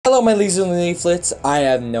Hello my leaves and leaflets, I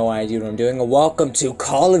have no idea what I'm doing, and welcome to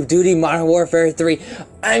Call of Duty Modern Warfare 3.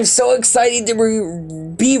 I'm so excited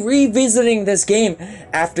to be revisiting this game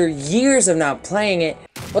after years of not playing it.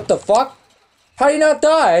 What the fuck? How do you not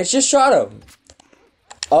die? I just shot him.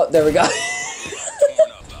 Oh, there we go.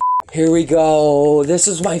 Here we go. This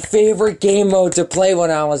is my favorite game mode to play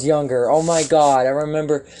when I was younger. Oh my god, I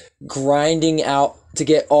remember grinding out to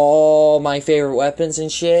get all my favorite weapons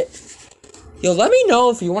and shit. Yo, let me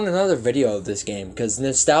know if you want another video of this game, because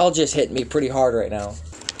nostalgia's hitting me pretty hard right now.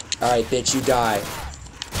 Alright, bitch, you die.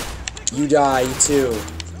 You die, you too.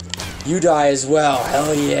 You die as well,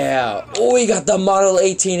 hell yeah. Oh, we got the Model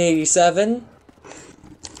 1887.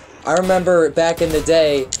 I remember back in the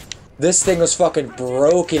day, this thing was fucking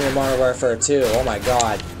broken in Modern Warfare 2. Oh my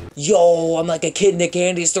god. Yo, I'm like a kid in a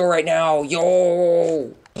candy store right now.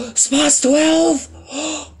 Yo. Spots 12!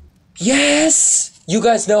 Yes! You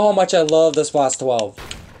guys know how much I love the Spots 12.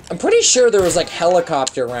 I'm pretty sure there was like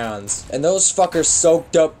helicopter rounds, and those fuckers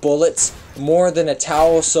soaked up bullets more than a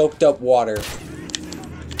towel soaked up water.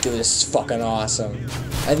 Dude, this is fucking awesome.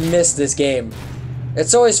 I miss this game.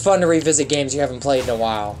 It's always fun to revisit games you haven't played in a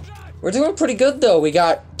while. We're doing pretty good though. We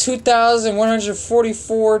got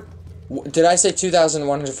 2,144. Did I say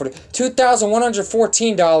 2,140?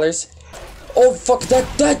 $2,114. Oh fuck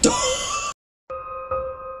that.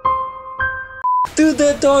 Dude,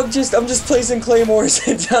 that dog I'm just placing claymores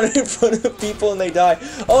down in front of people and they die.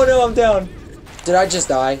 Oh no, I'm down. Did I just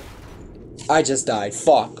die? I just died.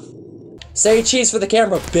 Fuck. Say cheese for the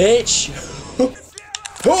camera, bitch.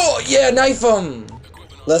 Oh yeah, knife him.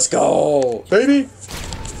 Let's go, baby.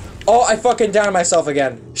 Oh, I fucking downed myself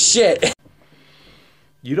again. Shit.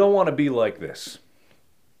 You don't want to be like this.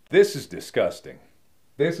 This is disgusting.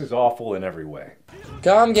 This is awful in every way.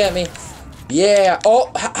 Come get me. Yeah.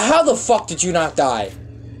 Oh, how the fuck did you not die?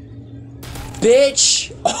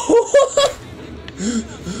 Bitch.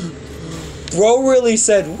 Bro really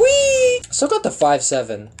said, wee. Still got the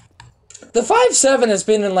 5.7. The 5.7 has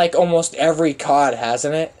been in like almost every COD,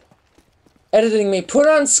 hasn't it? Editing me. Put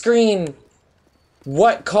on screen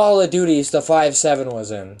what Call of Duties the 5.7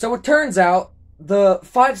 was in. So it turns out, the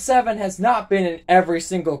 5.7 has not been in every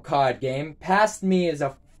single COD game. Past me is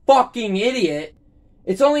a fucking idiot.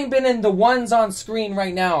 It's only been in the ones on screen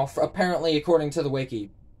right now, apparently according to the wiki.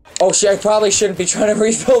 Oh shit, I probably shouldn't be trying to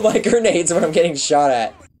refill my grenades when I'm getting shot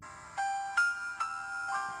at.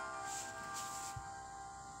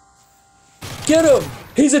 Get him!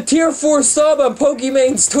 He's a tier 4 sub on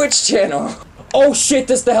Pokemon's Twitch channel. Oh shit,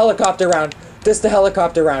 this is the helicopter round. This is the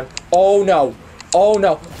helicopter round. Oh no. Oh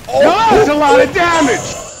no. Oh, that's a lot of damage!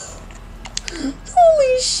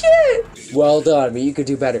 Holy shit! Well done, but you could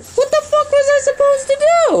do better. What the fuck was I supposed to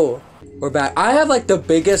do? We're back. I have like the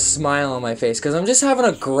biggest smile on my face because I'm just having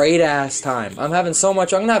a great ass time. I'm gonna have so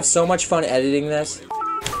much fun editing this.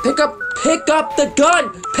 Pick up the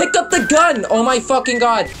gun! Pick up the gun! Oh my fucking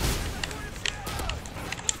god.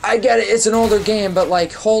 I get it, it's an older game, but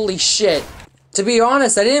like, holy shit. To be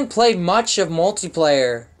honest, I didn't play much of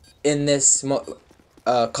multiplayer in this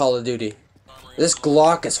Call of Duty. This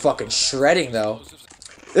Glock is fucking shredding though.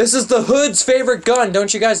 This is the hood's favorite gun,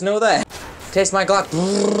 don't you guys know that? Taste my Glock.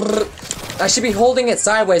 I should be holding it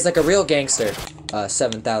sideways like a real gangster.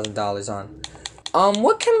 $7,000 on.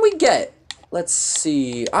 What can we get? Let's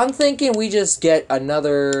see. I'm thinking we just get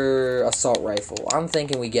another assault rifle. I'm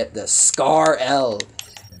thinking we get the Scar L.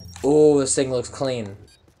 Ooh, this thing looks clean.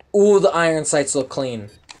 Ooh, the iron sights look clean.